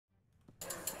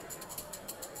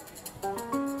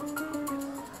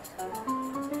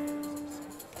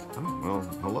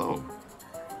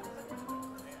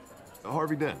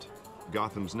Harvey Dent,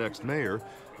 Gotham's next mayor,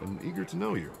 and eager to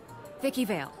know you. Vicky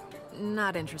Vale.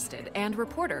 Not interested. And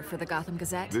reporter for the Gotham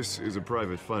Gazette. This is a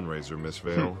private fundraiser, Miss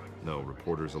Vale. No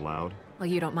reporters allowed. Well,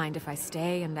 you don't mind if I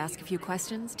stay and ask a few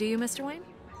questions, do you, Mr. Wayne?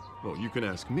 Well, you can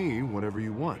ask me whatever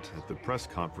you want at the press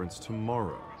conference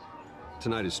tomorrow.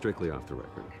 Tonight is strictly off the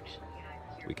record.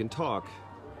 We can talk,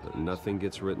 but nothing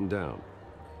gets written down.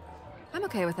 I'm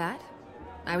okay with that.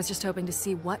 I was just hoping to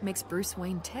see what makes Bruce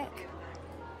Wayne tick.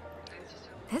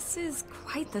 This is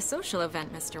quite the social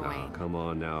event, Mr. Wayne. Oh, come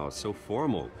on now, so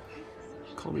formal.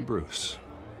 Call me Bruce.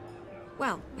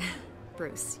 Well,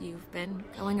 Bruce, you've been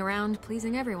going around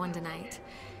pleasing everyone tonight.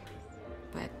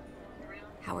 But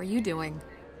how are you doing?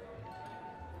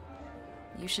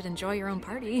 You should enjoy your own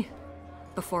party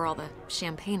before all the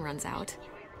champagne runs out.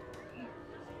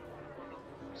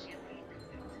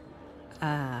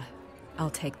 I'll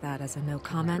take that as a no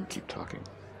comment. Keep talking.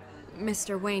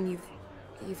 Mr. Wayne,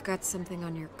 you've got something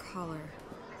on your collar.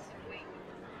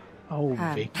 Oh,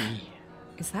 Vicky.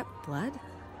 Is that blood?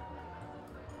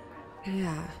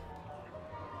 Yeah.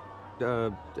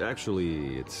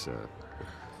 Actually, it's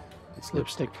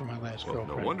Lipstick for my last Well,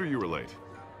 girlfriend. no wonder you were late.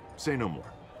 Say no more.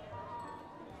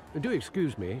 Do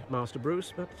excuse me, Master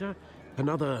Bruce, but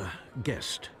another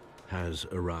guest has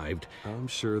arrived. I'm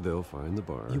sure they'll find the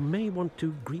bar. You may want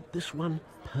to greet this one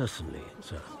personally,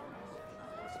 sir.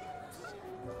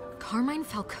 Carmine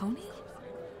Falcone?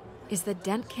 Is the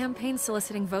Dent campaign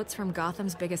soliciting votes from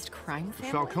Gotham's biggest crime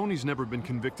family? Falcone's never been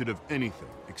convicted of anything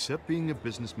except being a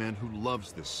businessman who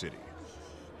loves this city.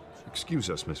 Excuse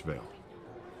us, Miss Vale.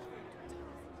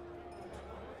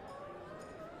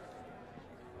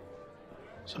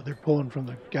 So they're pulling from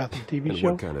the Gotham TV And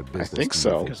show? what kind of business? think do you so.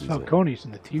 think Because he's in? Falcone's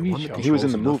in the TV one that show. can- He was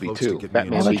in the Enough movie folks to too. get me in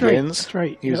Batman Oh, that's right. Begins. That's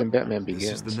right. He was Yep. in Batman This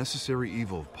Begins. is the necessary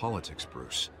evil of politics,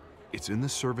 Bruce. It's in the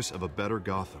service of a better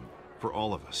Gotham, for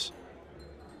all of us.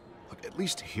 Look, at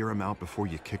least hear him out before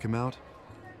you kick him out.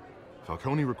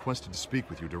 Falcone requested to speak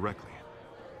with you directly.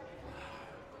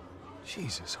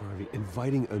 Jesus, Harvey,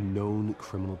 inviting a known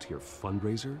criminal to your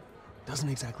fundraiser doesn't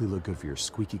exactly look good for your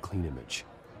squeaky clean image.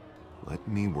 Let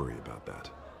me worry about that.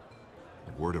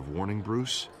 A word of warning,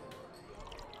 Bruce?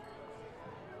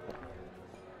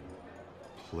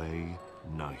 Play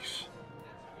nice.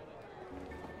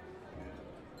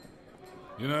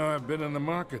 You know, I've been in the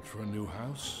market for a new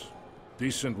house.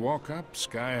 Decent walk-up,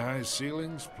 sky-high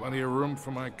ceilings, plenty of room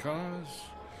for my cars.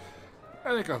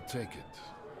 I think I'll take it.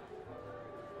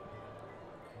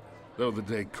 Though the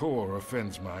decor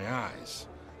offends my eyes.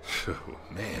 Oh,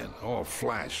 man, all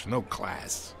flash, no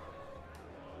class.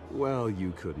 Well,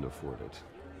 you couldn't afford it.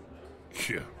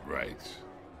 Yeah, right.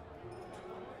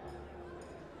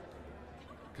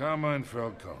 Carmine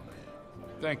Falcone,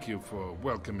 thank you for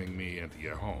welcoming me into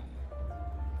your home.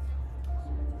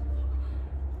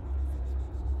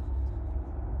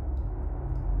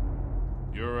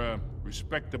 You're a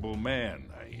respectable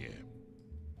man, I hear.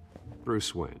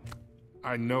 Bruce Wayne.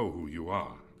 I know who you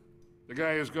are. The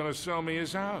guy who's gonna sell me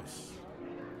his house.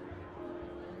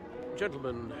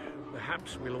 Gentlemen,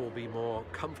 perhaps we'll all be more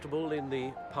comfortable in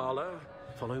the parlor.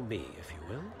 Follow me, if you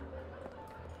will.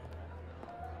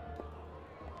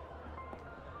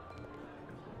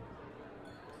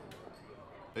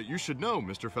 You should know,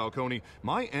 Mr. Falcone,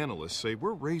 my analysts say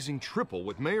we're raising triple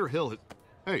what Mayor Hill had...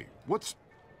 Hey, what's...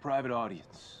 Private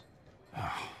audience.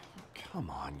 Come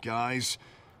on, guys.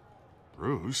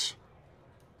 Bruce?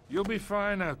 You'll be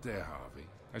fine out there, Harvey.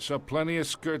 I saw plenty of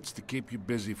skirts to keep you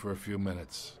busy for a few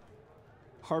minutes.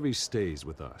 Harvey stays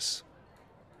with us.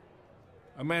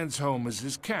 A man's home is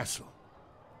his castle.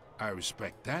 I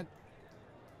respect that.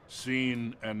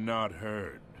 Seen and not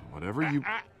heard. Whatever you...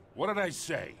 What did I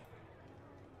say?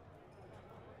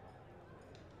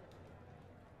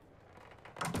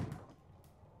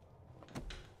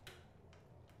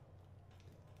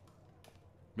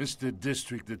 Mr.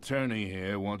 District Attorney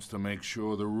here wants to make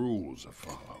sure the rules are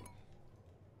followed.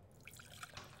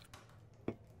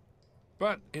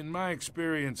 But in my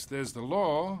experience, there's the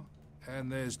law,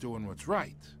 and there's doing what's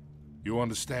right. You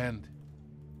understand?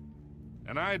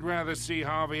 And I'd rather see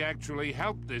Harvey actually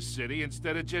help this city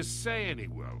instead of just saying he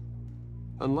will.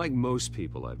 Unlike most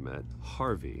people I've met,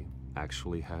 Harvey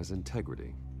actually has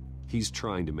integrity. He's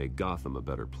trying to make Gotham a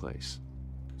better place.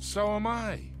 So am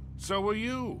I. So are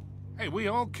you. Hey, we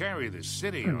all carry this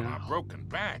city on our broken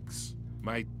backs.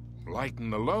 Might lighten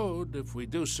the load if we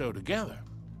do so together.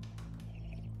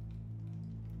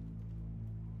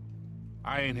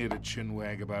 I ain't here to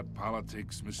chinwag about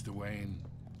politics, Mr. Wayne.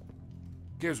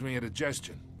 Gives me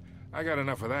indigestion. I got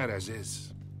enough of that as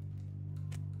is.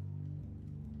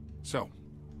 So,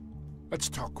 let's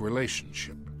talk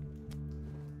relationship.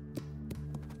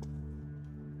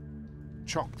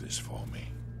 chalk this for me.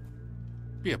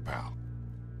 Be a pal.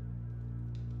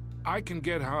 I can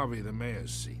get Harvey the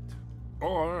mayor's seat,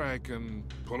 or I can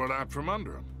pull it out from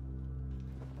under him.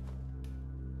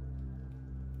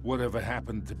 Whatever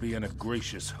happened to being a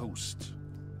gracious host?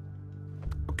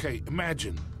 Okay,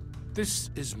 imagine this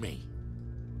is me,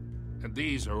 and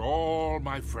these are all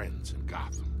my friends in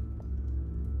Gotham.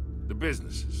 The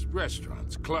businesses,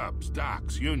 restaurants, clubs,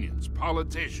 docks, unions,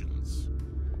 politicians.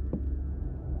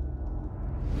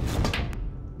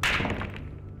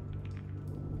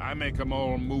 I make them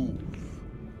all move.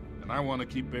 And I want to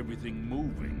keep everything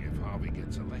moving if Harvey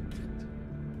gets elected.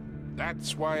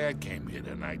 That's why I came here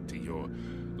tonight to your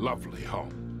lovely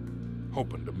home,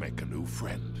 hoping to make a new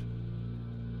friend.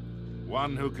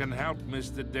 One who can help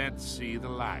Mr. Dent see the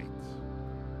light,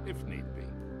 if need be.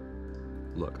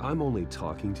 Look, I'm only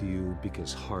talking to you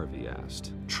because Harvey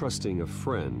asked, trusting a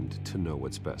friend to know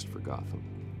what's best for Gotham.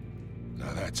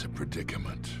 Now that's a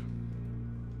predicament.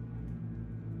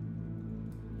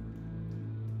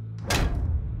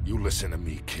 You listen to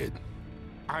me, kid.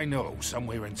 I know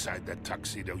somewhere inside that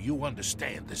tuxedo you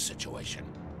understand this situation.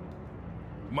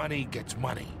 Money gets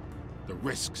money. The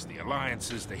risks, the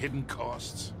alliances, the hidden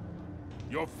costs.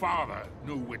 Your father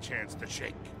knew which hands to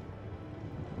shake.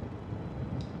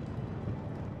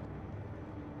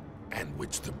 And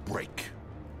which to break.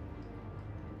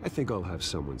 I think I'll have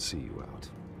someone see you out.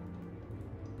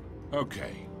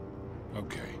 Okay.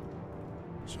 Okay.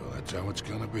 So that's how it's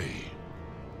gonna be.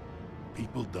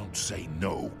 People don't say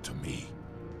no to me.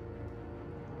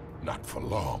 Not for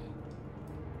long.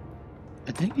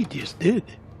 I think he just did.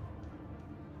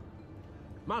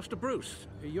 Master Bruce,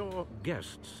 your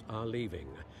guests are leaving.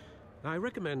 I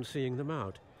recommend seeing them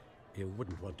out. You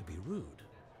wouldn't want to be rude.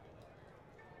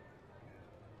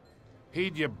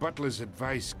 Heed your butler's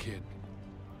advice, kid.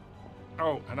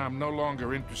 Oh, and I'm no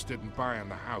longer interested in buying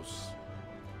the house.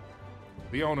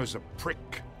 The owner's a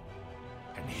prick,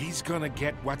 and he's gonna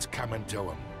get what's coming to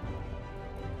him.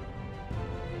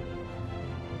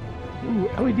 Ooh,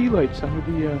 LED lights under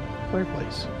the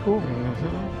fireplace. Cool.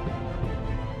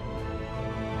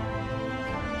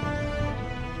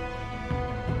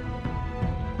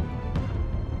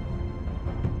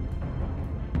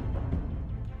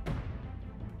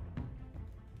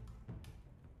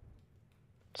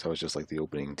 So it's just like the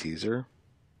opening teaser?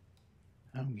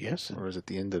 I'm guessing. Or is it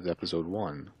the end of episode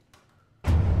 1?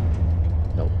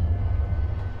 Nope.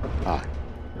 Ah,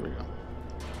 here we go.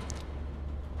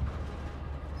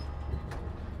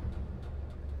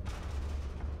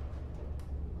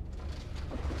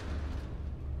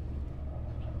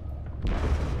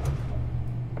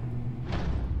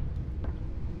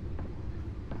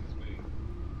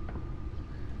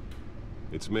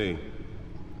 It's me.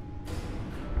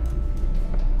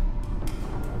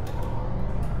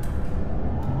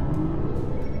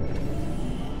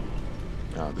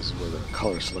 This is where the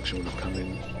color selection would have come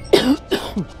in.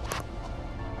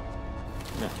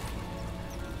 Yeah.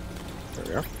 There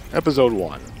we are. Episode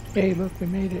 1. Hey, look, we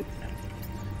made it.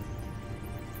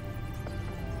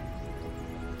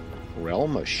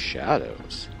 Realm of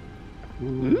Shadows.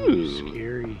 Ooh.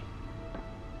 Scary.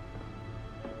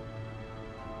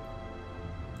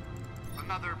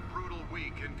 Another brutal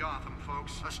week in Gotham,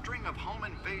 folks. A string of home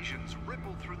invasions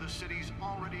rippled through the city's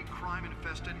already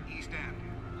crime-infested East End.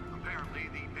 Apparently,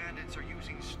 the bandits are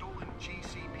using stolen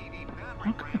GCPD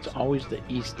How come it's always the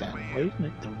East End? Why isn't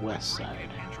it the West Side?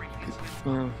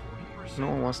 No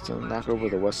one wants to knock over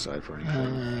the West Side for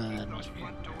anything. That must be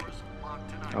it.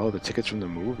 Oh, the tickets from the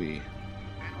movie.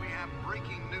 And we have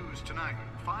breaking news tonight.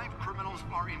 5 criminals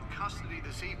are in custody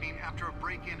this evening after a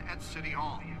break-in at City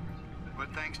Hall.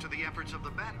 But thanks to the efforts of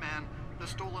the Batman, the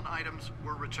stolen items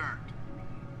were returned.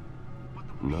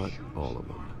 Not all of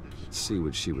them. Let's see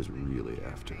what she was really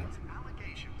after.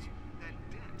 Allegations that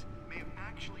Dent may have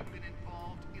actually been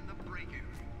involved in the break-in.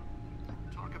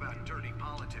 Talk about dirty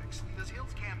politics. Does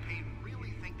Hill's campaign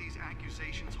really think these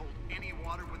accusations hold any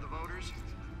water with the voters?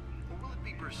 Or will it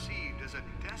be perceived as a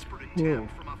desperate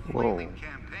attempt from a flailing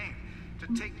campaign to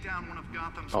take down one of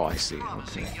Gotham's most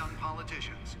promising young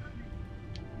politicians?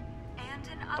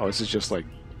 Oh, this is just like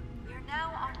we're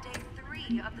now on day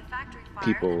 3 of the factory fire.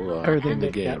 people in the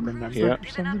game. Yeah.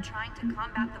 They've been out trying to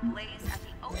combat the blaze at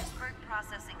the Otisburg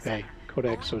Processing Center. Okay,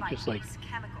 Kodak, so just like,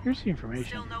 here's the information.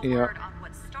 Still no word on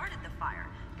what started the fire,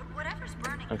 but whatever's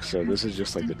burning. Like I said, this is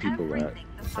just like the people that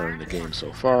are in the game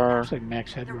so far. Looks like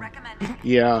Max Headroom.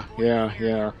 Yeah.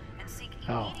 And seek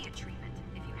immediate treatment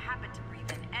if you happen to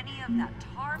breathe in any of that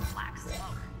tar black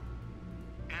smoke.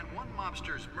 And one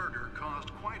mobster's murder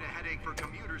caused quite a headache for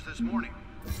commuters this morning.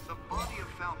 The body of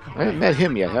Falcone, I haven't met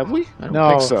him yet, have we? I don't No.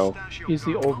 think so. He's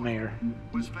the old mayor.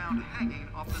 was found hanging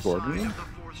off the Gordon? side of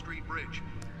the 4th Street Bridge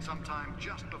sometime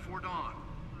just before dawn,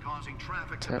 causing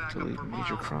traffic to Tap back to up lead for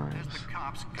major miles crimes. as the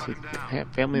cops cut Take him down.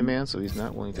 family man, so he's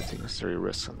not willing to take necessary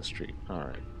risks on the street.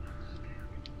 Alright.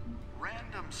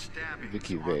 Random stabbings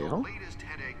Vicky are Vale. the latest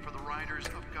headache for the riders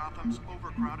of Gotham's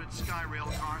overcrowded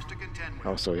Skyrail cars to contend with.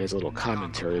 Oh, so he has a little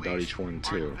commentary Gotham about each police one, are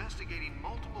too. investigating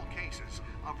multiple cases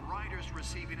of riders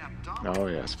receiving abdominal Oh,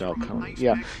 yes, blows from Falcone. ice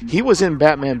Yeah, picks he was in or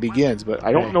Batman weapons Begins, but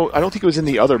I don't know. I don't think he was in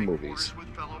the other movies. with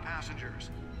fellow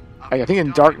passengers. I think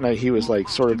in Dark Knight he was like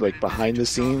sort of like behind the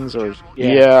scenes, or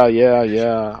Yeah. yeah.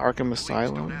 Arkham Police don't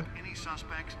Asylum. have any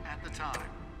suspects at the time.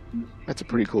 That's a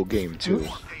pretty cool game too.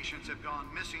 Patients have gone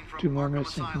missing from 2 more Arkham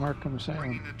missing from Asylum, Arkham Asylum.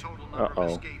 bringing the total number Uh-oh.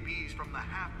 of escapees from the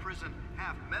half-prison,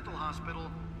 half-mental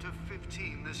hospital to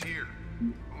 15 this year.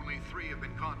 Only 3 have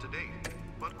been caught to date,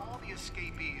 but all the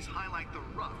escapees highlight the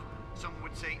rough, some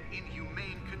would say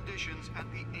inhumane conditions at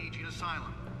the aging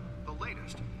asylum. The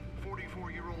latest,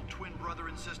 44-year-old twin brother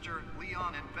and sister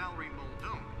Leon and Valerie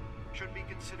Muldoon, should be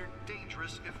considered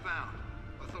dangerous if found.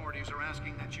 Authorities are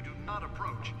asking that you do not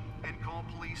approach and call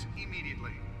police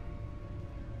immediately.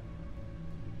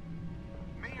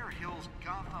 Mayor Hill's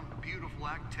Gotham Beautiful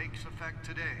Act takes effect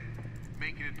today,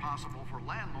 making it possible for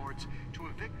landlords to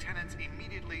evict tenants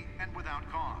immediately and without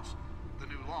cause. The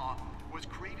new law was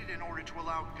created in order to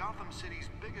allow Gotham City's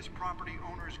biggest property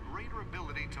owners greater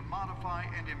ability to modify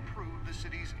and improve the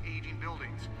city's aging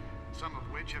buildings, some of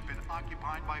which have been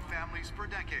occupied by families for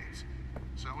decades.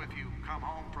 So if you come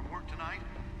home from work tonight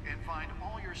and find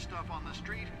all your stuff on the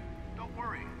street, don't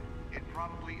worry. It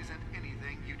probably isn't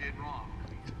anything you did wrong.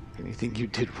 Anything you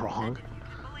did wrong?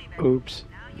 Oops.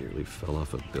 Nearly fell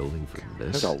off a building for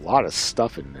There's this. a lot of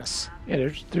stuff in this. Yeah,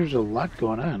 there's a lot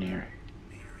going on here.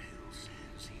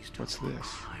 What's this?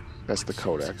 That's the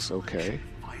Codex. Okay.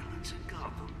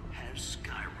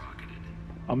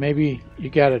 Oh, maybe you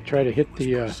gotta try to hit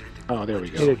the Oh, there we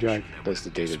go. data drive. That's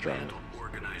the data drive.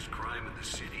 Organized crime in the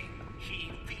city.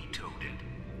 He vetoed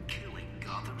it, killing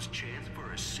Gotham's chance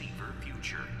for a safer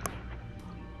future.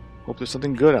 Hope there's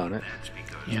something good on it. That's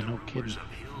because Yeah, the no rumors kidding.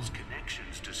 of Hill's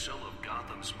connections to some of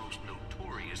Gotham's most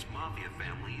notorious mafia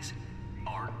families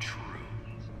are true.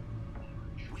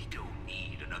 We don't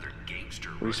need another gangster.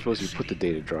 Where do you suppose you put the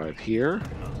data drive? Here?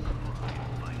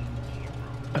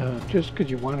 Just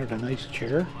because you wanted a nice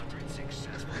chair.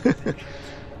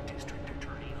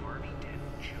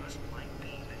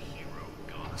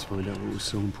 Let's find out what was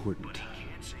so important. Can't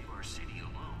save our city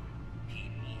alone. He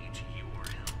needs your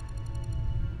help.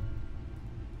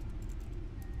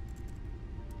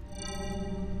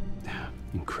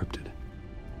 Encrypted.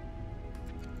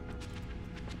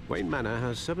 Wayne Manor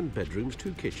has 7 bedrooms,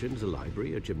 2 kitchens, a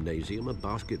library, a gymnasium, a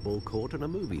basketball court, and a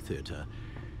movie theater.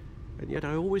 And yet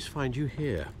I always find you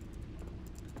here,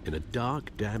 in a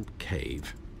dark, damp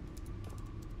cave,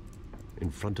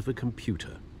 in front of a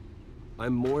computer.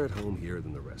 I'm more at home here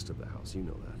than the rest of the house, you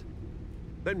know that.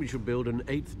 Then we should build an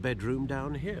 8th bedroom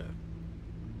down here.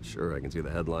 Sure, I can see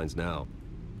the headlines now.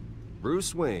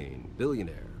 Bruce Wayne,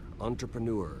 billionaire,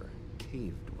 entrepreneur,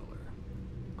 cave dweller.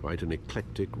 Quite an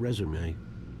eclectic resume.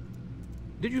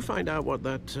 Did you find out what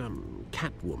that,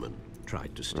 Catwoman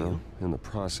tried to steal? Well, in the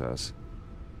process.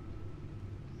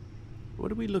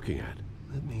 What are we looking at?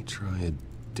 Let me try a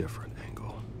different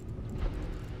angle.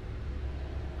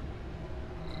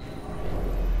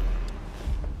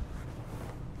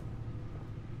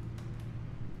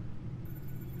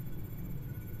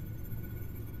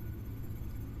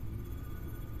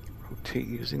 Rotate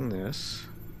using this.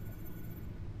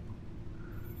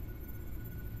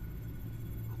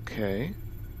 Okay.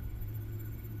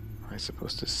 Am I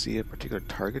supposed to see a particular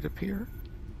target appear?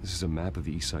 This is a map of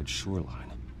the East Side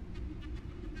shoreline.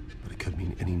 But it could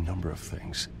mean any number of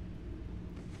things.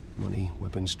 Money,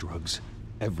 weapons, drugs,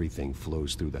 everything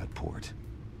flows through that port.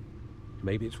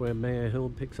 Maybe it's where Mayor Hill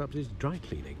picks up his dry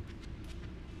cleaning.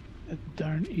 That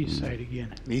darn east side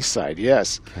again. East side,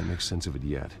 yes. Can't make sense of it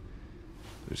yet.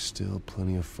 There's still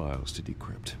plenty of files to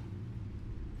decrypt.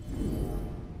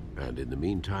 And in the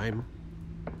meantime,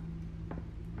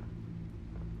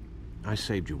 I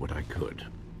saved you what I could.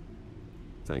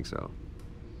 Thanks, Al.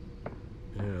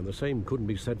 Yeah, and the same couldn't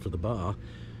be said for the bar.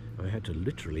 I had to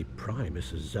literally pry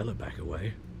Mrs. Zellerback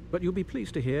away. But you'll be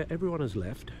pleased to hear everyone has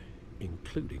left,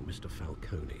 including Mr.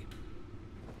 Falcone.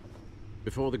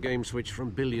 Before the game switched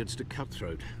from billiards to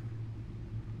cutthroat.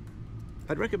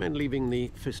 I'd recommend leaving the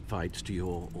fistfights to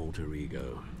your alter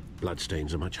ego.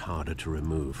 Bloodstains are much harder to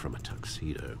remove from a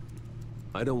tuxedo.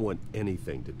 I don't want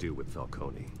anything to do with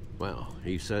Falcone. Well,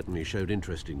 he certainly showed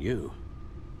interest in you.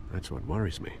 That's what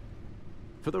worries me.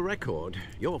 For the record,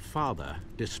 your father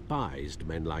despised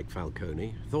men like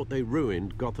Falcone, thought they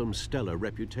ruined Gotham's stellar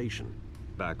reputation.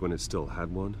 Back when it still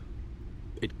had one?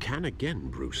 It can again,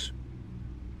 Bruce.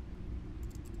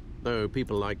 Though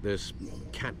people like this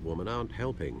Catwoman aren't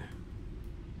helping.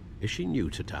 Is she new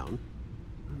to town?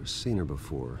 Never seen her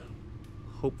before.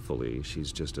 Hopefully,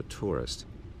 she's just a tourist.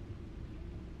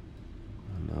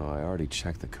 No, I already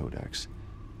checked the codex.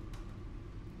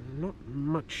 Not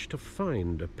much to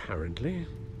find, apparently.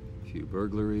 Few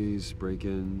burglaries,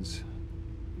 break-ins.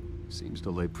 Seems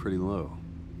to lay pretty low.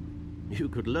 You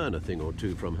could learn a thing or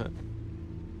two from her.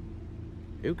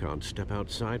 You can't step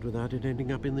outside without it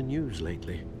ending up in the news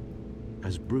lately.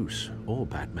 As Bruce or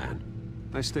Batman.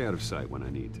 I stay out of sight when I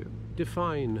need to.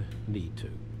 Define need to.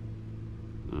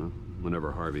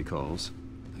 Whenever Harvey calls.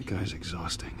 That guy's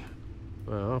exhausting.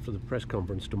 Well, after the press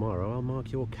conference tomorrow, I'll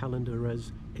mark your calendar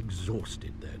as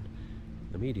exhausted then.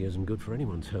 The media isn't good for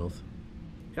anyone's health.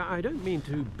 I don't mean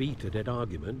to beat a dead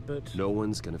argument, but... No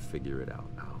one's gonna figure it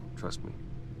out now. Trust me.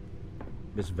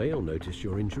 Miss Vale noticed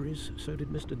your injuries, so did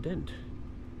Mr. Dent.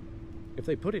 If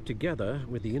they put it together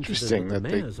with the Interesting incident that at the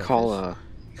they mayor's call office,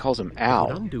 he calls him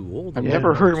Al. I've Yeah.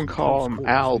 never heard him call him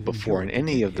Al before in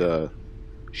any of the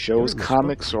shows,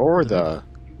 comics, or the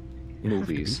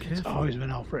movies. It's always been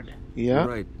Alfred.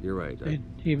 Yeah. You're right.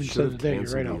 He even said today, you're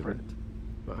right, Alfred.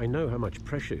 I know how much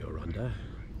pressure you're under.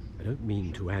 I don't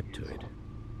mean to add to it.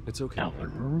 It's okay.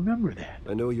 Alfred, remember that.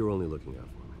 I know you're only looking out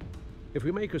for me. If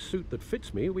we make a suit that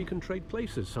fits me, we can trade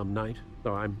places some night.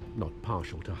 Though I'm not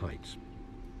partial to heights.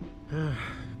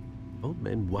 Old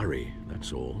men worry,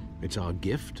 that's all. It's our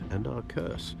gift and our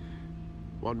curse.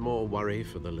 One more worry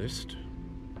for the list.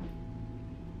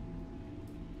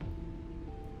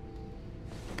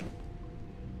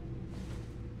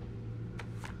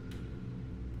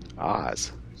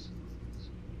 Oz.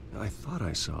 I thought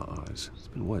I saw Oz. It's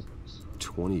been, what,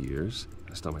 20 years?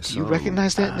 Last time I saw Do you him.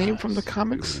 recognize that name from the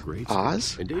comics? Great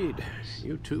Oz? Indeed.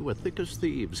 You two were thick as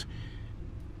thieves.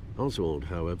 Oswald,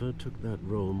 however, took that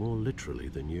role more literally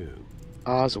than you.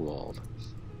 Oswald.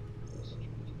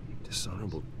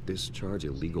 Dishonorable discharge,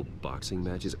 illegal boxing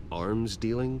matches, arms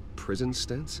dealing, prison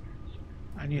stints?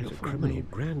 I need It's a a full criminal name.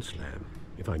 grand slam,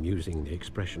 if I'm using the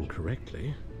expression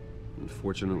correctly.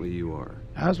 Unfortunately, you are.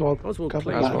 Oswald Oswald Cobblepot.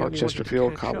 claims he only Chesterfield,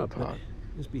 wanted to catch up, but Cobblepot.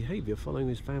 his behavior following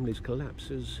his family's collapse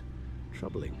is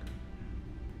troubling.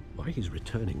 Why he's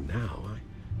returning now, I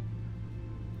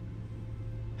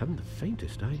haven't the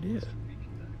faintest idea.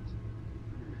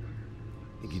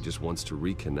 I think he just wants to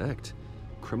reconnect.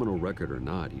 Criminal record or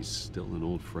not, he's still an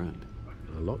old friend.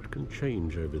 A lot can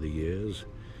change over the years.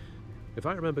 If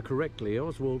I remember correctly,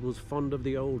 Oswald was fond of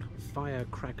the old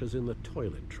firecrackers in the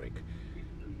toilet trick.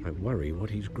 I worry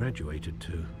what he's graduated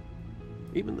to.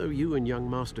 Even though you and young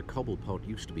Master Cobblepot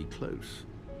used to be close,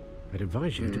 I'd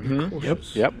advise you to be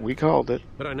cautious. Yep, we called it.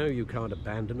 But I know you can't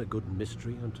abandon a good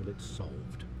mystery until it's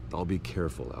solved. I'll be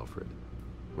careful, Alfred.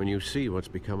 When you see what's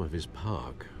become of his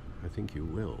park, I think you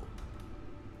will.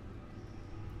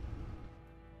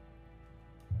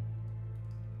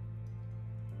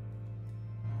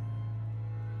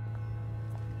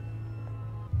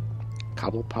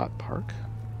 Cobblepot Park?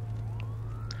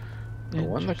 The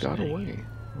one that got Interesting. away.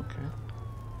 Okay.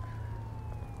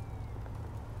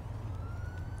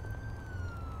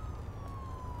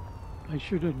 I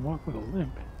sure didn't walk with a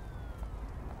limp.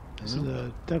 This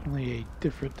is definitely a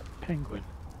different penguin.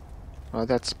 Oh,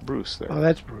 that's Bruce there. Oh,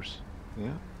 that's Bruce.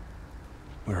 Yeah.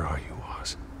 Where are you,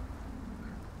 Oz?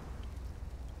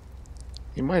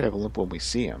 He might have a limp when we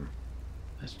see him.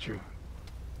 That's true.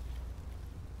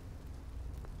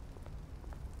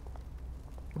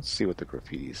 Let's see what the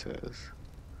graffiti says.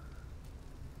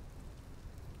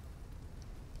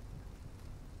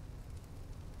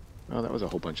 Oh, that was a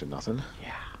whole bunch of nothing.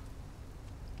 Yeah.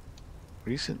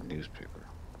 Recent newspaper.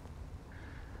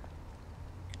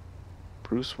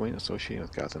 Bruce Wayne associated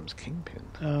with Gotham's Kingpin.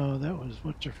 Oh, that was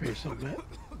what's her face, I'll bet.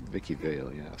 Vicky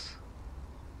Vale, yes.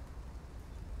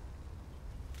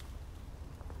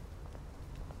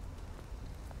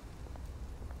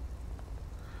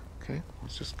 Okay,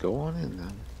 let's just go on in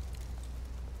then.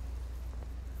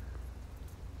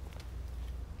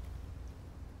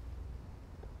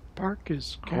 Park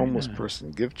is Homeless kinda...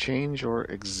 person, give change or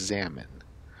examine.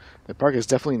 The park is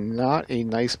definitely not a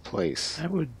nice place. I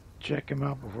would check him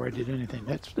out before I did anything.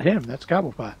 That's him. That's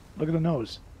Cobblepot. Look at the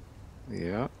nose.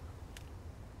 Yeah.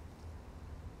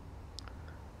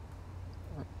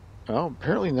 Oh,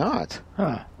 apparently not.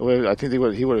 Huh. Well, I think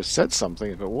he would have said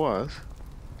something if it was.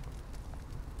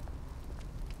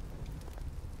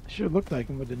 Sure looked like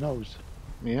him with the nose.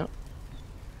 Yeah.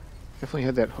 Definitely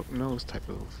had that hook nose type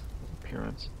of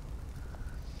appearance.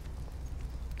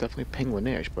 definitely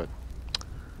penguinish, but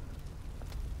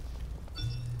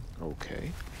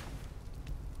okay.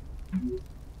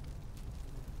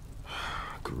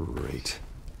 Great.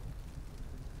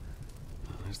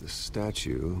 There's the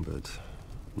statue, but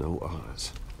no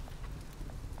Oz.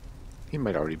 He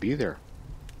might already be there.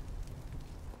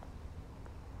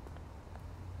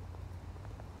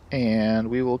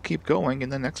 And we will keep going in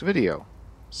the next video.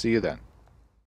 See you then.